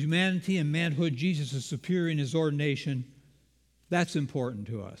superior in his humanity and manhood. Jesus is superior in his ordination. That's important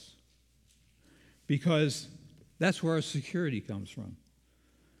to us because that's where our security comes from.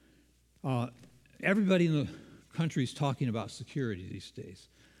 Everybody in the country is talking about security these days.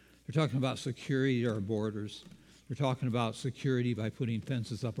 They're talking about security at our borders. They're talking about security by putting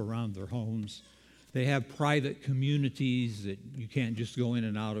fences up around their homes. They have private communities that you can't just go in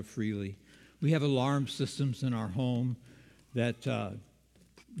and out of freely. We have alarm systems in our home that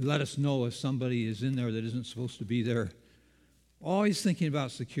let us know if somebody is in there that isn't supposed to be there. Always thinking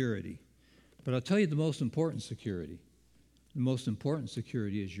about security. But I'll tell you the most important security. The most important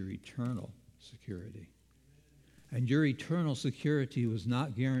security is your eternal security. And your eternal security was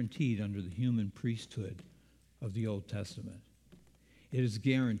not guaranteed under the human priesthood of the Old Testament. It is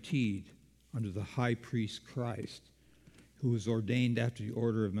guaranteed under the high priest Christ, who was ordained after the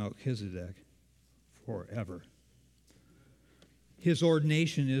order of Melchizedek forever. His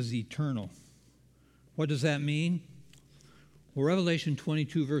ordination is eternal. What does that mean? Well, Revelation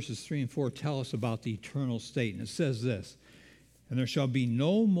 22, verses 3 and 4 tell us about the eternal state. And it says this, "And there shall be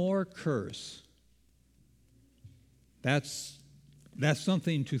no more curse." That's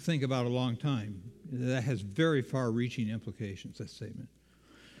something to think about a long time. That has very far-reaching implications, that statement.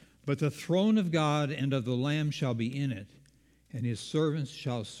 "But the throne of God and of the Lamb shall be in it, and his servants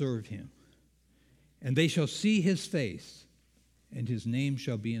shall serve him. And they shall see his face, and his name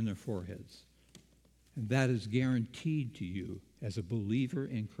shall be in their foreheads." And that is guaranteed to you as a believer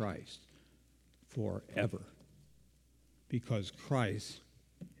in Christ forever. Because Christ,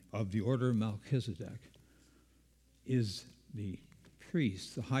 of the order of Melchizedek, is the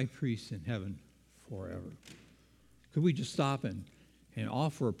priest, the high priest in heaven forever. Could we just stop and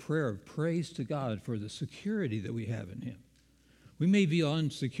offer a prayer of praise to God for the security that we have in him? We may be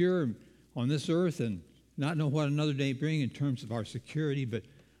unsecure on this earth and not know what another day brings in terms of our security, but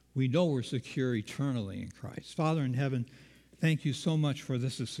we know we're secure eternally in Christ. Father in heaven, thank you so much for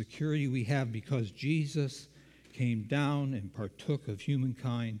this security we have because Jesus came down and partook of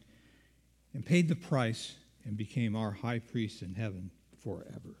humankind and paid the price and became our high priest in heaven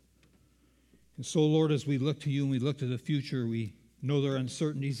forever. And so, Lord, as we look to you and we look to the future, we know there are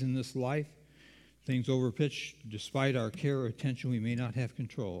uncertainties in this life, things overpitched. Despite our care or attention, we may not have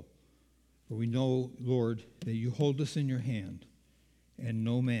control. But we know, Lord, that you hold us in your hand, and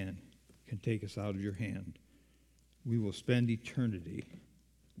no man can take us out of your hand. We will spend eternity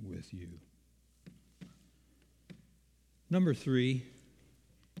with you. Number 3,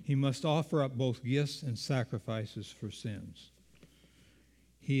 he must offer up both gifts and sacrifices for sins.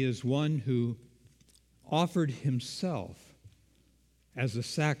 He is one who offered himself as a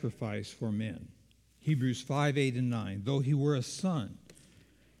sacrifice for men. Hebrews 5, 8, and 9. Though he were a son,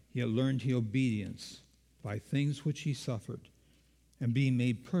 yet learned he obedience by things which he suffered. And being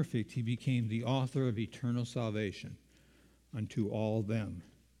made perfect, he became the author of eternal salvation unto all them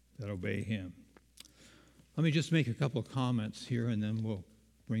that obey him. Let me just make a couple of comments here, and then we'll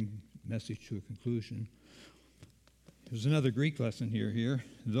bring the message to a conclusion. There's another Greek lesson here.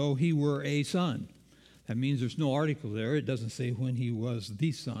 Though he were a son. That means there's no article there. It doesn't say when he was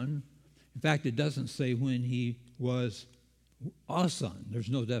the son. In fact, it doesn't say when he was a son. There's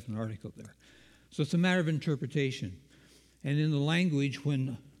no definite article there. So it's a matter of interpretation. And in the language,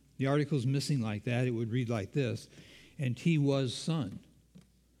 when the article is missing like that, it would read like this, and he was son.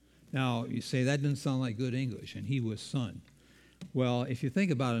 Now, you say that doesn't sound like good English, and he was son. Well, if you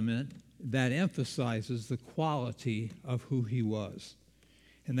think about it a minute, that emphasizes the quality of who he was.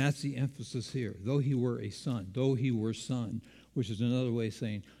 And that's the emphasis here. Though he were a son, though he were son, which is another way of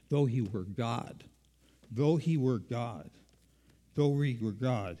saying, though he were God, though he were God, though he were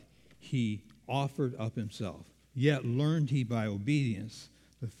God, he offered up himself. Yet learned he by obedience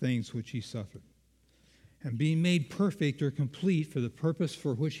the things which he suffered. And being made perfect or complete for the purpose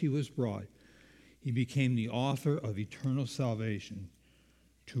for which he was brought, he became the author of eternal salvation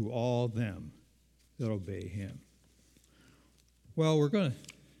to all them that obey him. Well, we're going to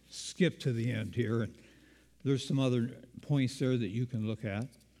skip to the end here, and there's some other points there that you can look at.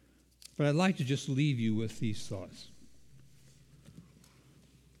 But I'd like to just leave you with these thoughts.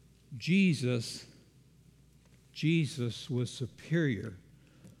 Jesus was superior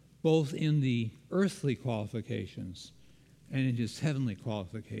both in the earthly qualifications and in his heavenly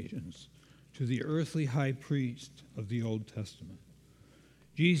qualifications to the earthly high priest of the Old Testament.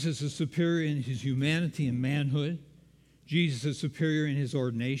 Jesus is superior in his humanity and manhood. Jesus is superior in his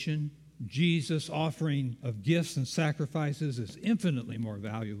ordination. Jesus' offering of gifts and sacrifices is infinitely more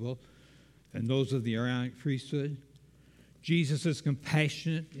valuable than those of the Aaronic priesthood. Jesus is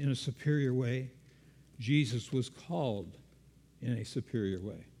compassionate in a superior way. Jesus was called in a superior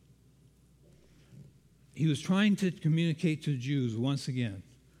way. He was trying to communicate to the Jews once again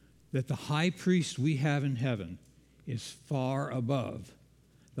that the high priest we have in heaven is far above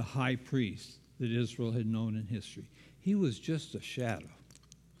the high priest that Israel had known in history. He was just a shadow.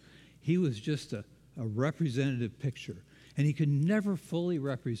 He was just a representative picture, and he could never fully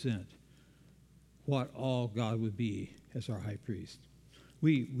represent what all God would be as our high priest.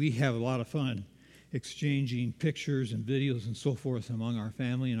 We have a lot of fun exchanging pictures and videos and so forth among our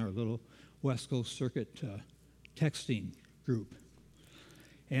family in our little West Coast Circuit texting group.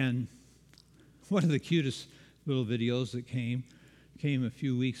 And one of the cutest little videos that came a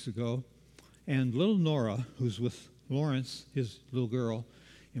few weeks ago, and little Nora, who's with Lawrence, his little girl,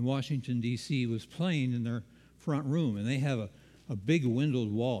 in Washington, D.C., was playing in their front room, and they have a big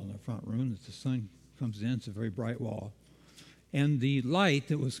windowed wall in the front room that the sun comes in. It's a very bright wall. And the light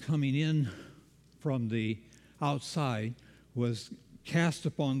that was coming in from the outside was cast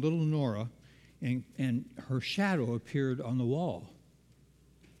upon little Nora, and her shadow appeared on the wall.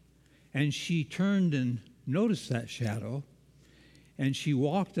 And she turned and noticed that shadow, and she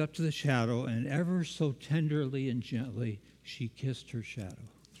walked up to the shadow, and ever so tenderly and gently, she kissed her shadow.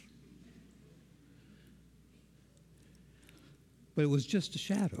 But it was just a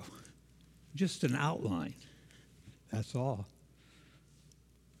shadow, just an outline. That's all.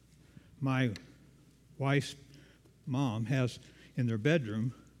 My wife's mom has in their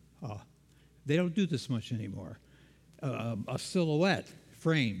bedroom, they don't do this much anymore, a silhouette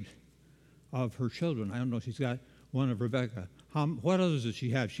framed of her children. I don't know if she's got one of Rebecca. What others does she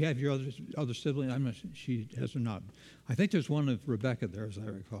have? She have your other sibling? I'm not sure she has or not. I think there's one of Rebecca there, as I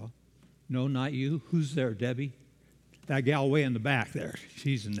recall. No, not you. Who's there, Debbie? That gal way in the back there.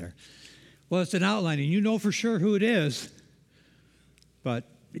 She's in there. Well, it's an outline, and you know for sure who it is, but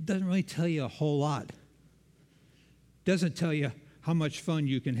it doesn't really tell you a whole lot. It doesn't tell you how much fun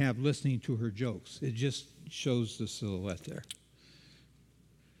you can have listening to her jokes. It just shows the silhouette there.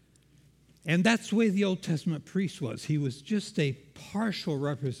 And that's the way the Old Testament priest was. He was just a partial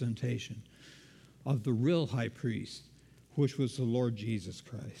representation of the real high priest, which was the Lord Jesus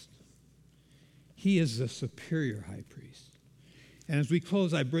Christ. He is the superior high priest. And as we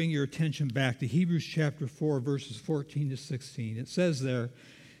close, I bring your attention back to Hebrews chapter 4, verses 14 to 16. It says there,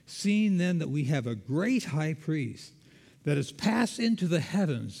 seeing then that we have a great high priest that has passed into the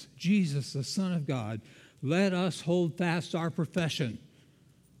heavens, Jesus, the Son of God, let us hold fast our profession.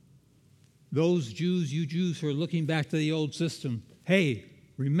 Those Jews, you Jews who are looking back to the old system, hey,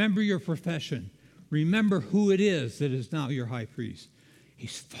 remember your profession. Remember who it is that is now your high priest.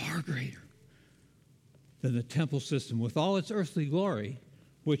 He's far greater than the temple system with all its earthly glory,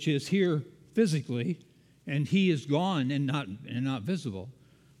 which is here physically, and he is gone and not visible.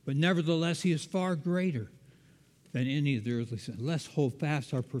 But nevertheless, he is far greater than any of the earthly sins. Let's hold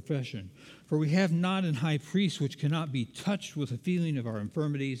fast our profession. For we have not an high priest which cannot be touched with the feeling of our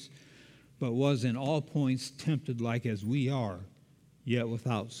infirmities, but was in all points tempted like as we are, yet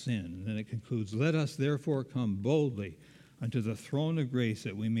without sin. And then it concludes, let us therefore come boldly unto the throne of grace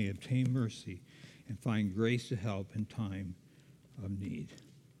that we may obtain mercy and find grace to help in time of need.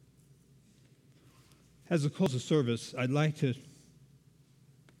 As a close of service, I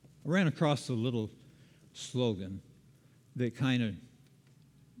ran across a little slogan that kind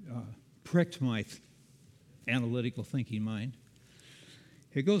of pricked my analytical thinking mind.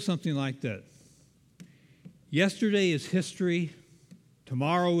 It goes something like that. Yesterday is history,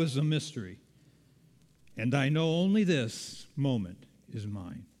 tomorrow is a mystery, and I know only this moment is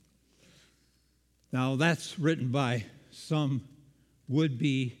mine. Now, that's written by some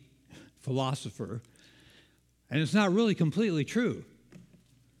would-be philosopher, and it's not really completely true.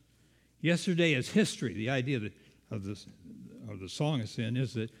 Yesterday is history. The idea of the song it's in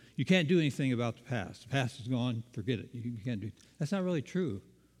is that you can't do anything about the past. The past is gone, forget it. You can't do. That's not really true.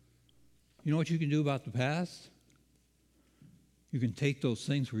 You know what you can do about the past? You can take those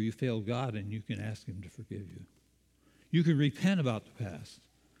things where you failed God and you can ask him to forgive you. You can repent about the past.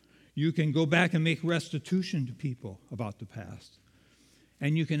 You can go back and make restitution to people about the past.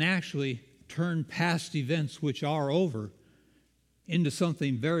 And you can actually turn past events which are over into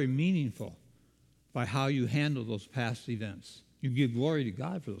something very meaningful by how you handle those past events. You give glory to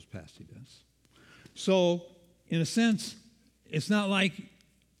God for those past events. So, in a sense, it's not like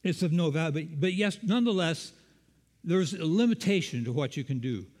it's of no value, but yes, nonetheless, there's a limitation to what you can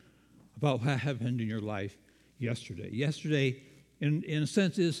do about what happened in your life yesterday. Yesterday, in a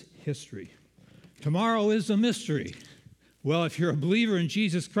sense, is history. Tomorrow is a mystery. Well, if you're a believer in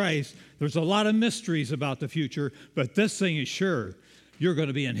Jesus Christ, there's a lot of mysteries about the future, but this thing is sure. You're going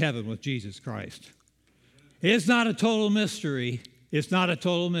to be in heaven with Jesus Christ. It's not a total mystery. It's not a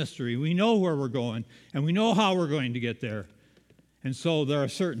total mystery. We know where we're going, and we know how we're going to get there. And so there are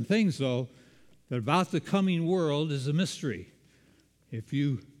certain things, though, that about the coming world is a mystery.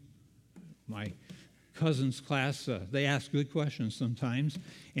 My cousin's class, they ask good questions sometimes,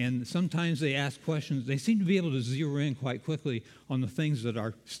 and sometimes they ask questions, they seem to be able to zero in quite quickly on the things that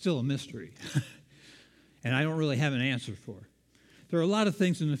are still a mystery. And I don't really have an answer for. There are a lot of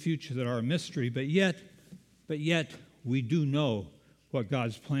things in the future that are a mystery, but yet we do know what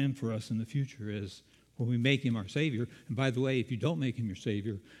God's plan for us in the future is when we make him our Savior. And by the way, if you don't make him your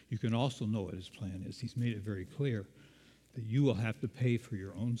Savior, you can also know what his plan is. He's made it very clear that you will have to pay for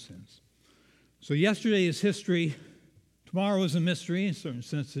your own sins. So yesterday is history. Tomorrow is a mystery. In a certain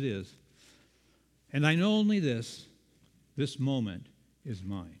sense it is. And I know only this moment is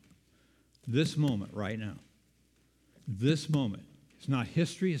mine. This moment right now. This moment. It's not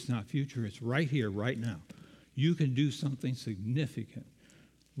history. It's not future. It's right here, right now. You can do something significant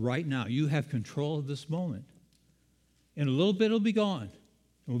right now. You have control of this moment. In a little bit, it'll be gone.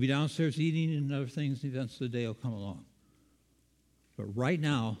 And we'll be downstairs eating and other things, and events of the day will come along. But right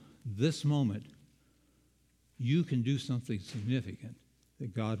now, this moment, you can do something significant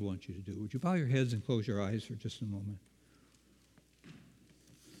that God wants you to do. Would you bow your heads and close your eyes for just a moment?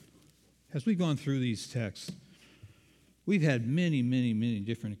 As we've gone through these texts, we've had many, many, many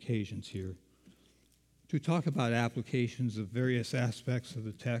different occasions here to talk about applications of various aspects of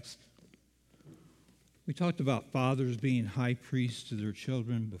the text. We talked about fathers being high priests to their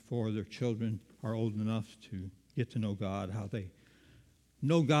children before their children are old enough to get to know God, how they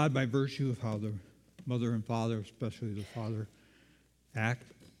know God by virtue of how their mother and father, especially the father, act.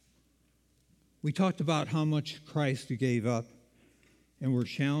 We talked about how much Christ gave up, and we're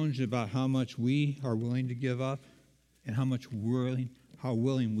challenged about how much we are willing to give up and how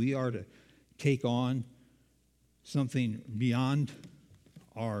willing we are to take on something beyond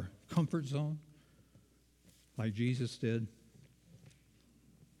our comfort zone, like Jesus did.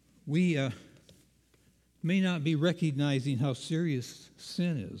 We may not be recognizing how serious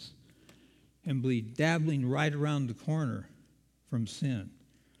sin is and be dabbling right around the corner from sin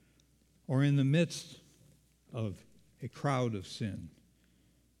or in the midst of a crowd of sin.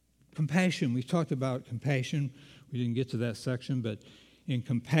 Compassion, we talked about compassion. We didn't get to that section, but in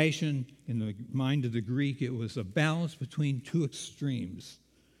compassion, in the mind of the Greek, it was a balance between two extremes,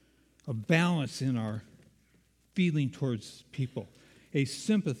 a balance in our feeling towards people, a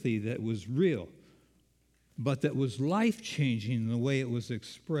sympathy that was real, but that was life-changing in the way it was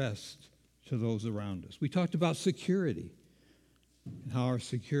expressed to those around us. We talked about security and how our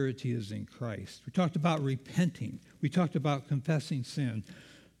security is in Christ. We talked about repenting. We talked about confessing sin.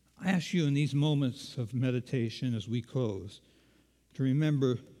 I ask you in these moments of meditation as we close to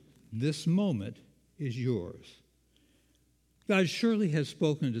remember this moment is yours. God surely has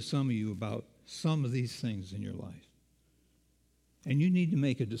spoken to some of you about some of these things in your life. And you need to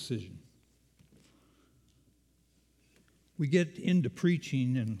make a decision. We get into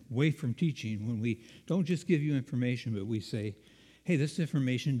preaching and away from teaching when we don't just give you information, but we say, hey, this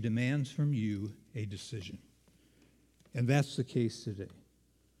information demands from you a decision. And that's the case today.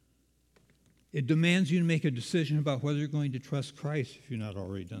 It demands you to make a decision about whether you're going to trust Christ if you're not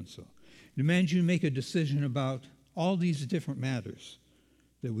already done so. It demands you to make a decision about all these different matters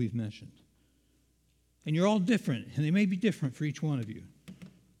that we've mentioned. And you're all different, and they may be different for each one of you.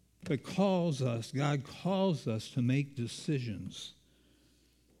 But God calls us to make decisions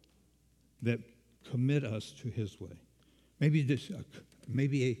that commit us to his way. Maybe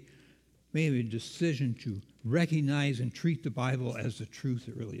a decision to recognize and treat the Bible as the truth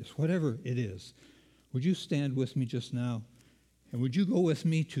it really is. Whatever it is, would you stand with me just now? And would you go with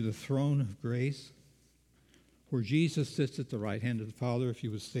me to the throne of grace where Jesus sits at the right hand of the Father? If you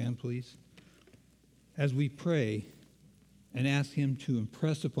would stand, please. As we pray and ask him to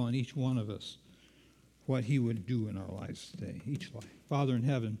impress upon each one of us what he would do in our lives today, each life. Father in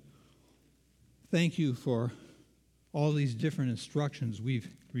heaven, thank you for all these different instructions we've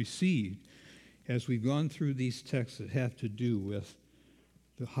received as we've gone through these texts that have to do with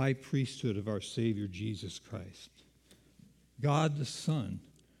the high priesthood of our Savior, Jesus Christ. God the Son,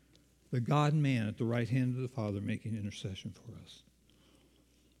 the God-man at the right hand of the Father making intercession for us.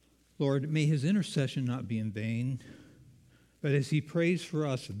 Lord, may his intercession not be in vain, but as he prays for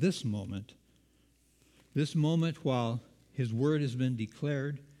us this moment while his word has been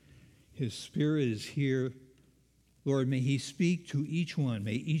declared, his Spirit is here, Lord, may he speak to each one.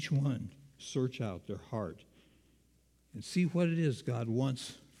 May each one search out their heart and see what it is God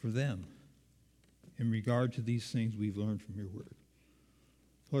wants for them in regard to these things we've learned from your word.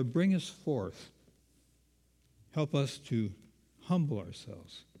 Lord, bring us forth. Help us to humble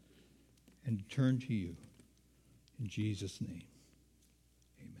ourselves and turn to you. In Jesus' name.